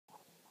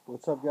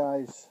What's up,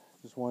 guys?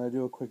 Just want to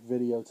do a quick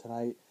video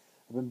tonight.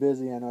 I've been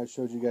busy. I know I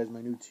showed you guys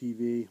my new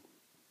TV,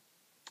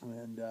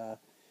 and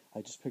I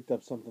just picked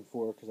up something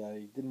for it because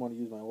I didn't want to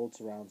use my old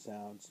surround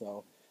sound,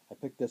 so I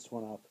picked this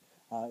one up.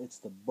 It's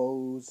the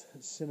Bose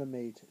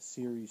CineMate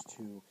Series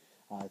 2.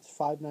 It's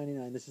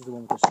 $5.99. This is the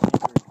one with the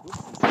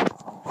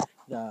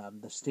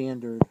standard. The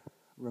standard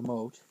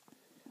remote.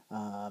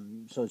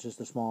 So it's just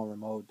a small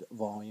remote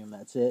volume.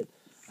 That's it.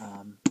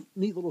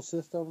 Neat little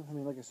system. I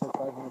mean, like I said,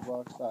 $500,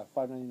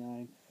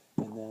 $5.99,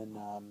 and then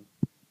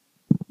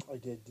I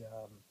did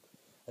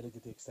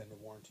get the extended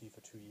warranty for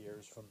 2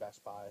 years from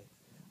Best Buy.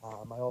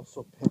 I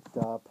also picked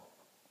up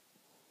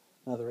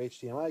another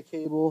HDMI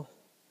cable.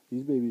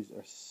 These babies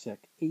are sick.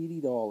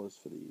 $80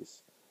 for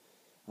these.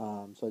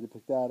 So I did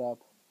pick that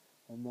up,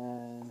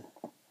 and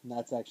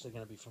that's actually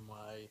going to be from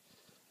my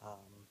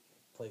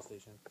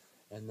PlayStation.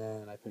 And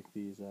then I picked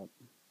these up,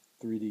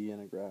 3D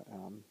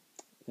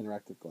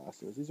interactive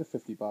glasses. These are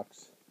 $50,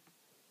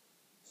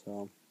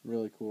 so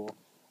really cool.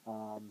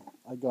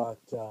 I got.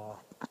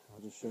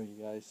 I'll just show you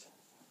guys.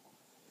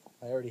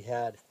 I already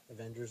had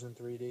Avengers in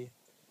 3D,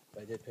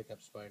 but I did pick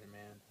up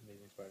Spider-Man,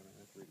 Amazing Spider-Man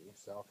in 3D.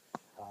 So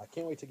I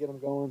can't wait to get them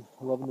going.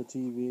 Loving the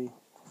TV.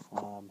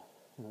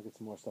 Get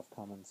some more stuff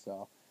coming.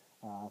 So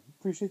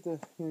appreciate the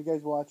you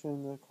guys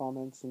watching, the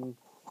comments and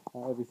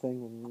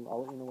everything, and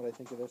I'll let you know what I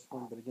think of this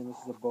one. But again, this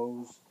is a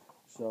Bose.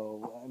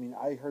 So I mean,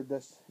 I heard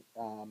this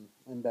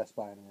in Best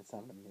Buy, and it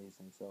sounded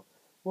amazing. So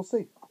we'll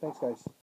see. Thanks, guys.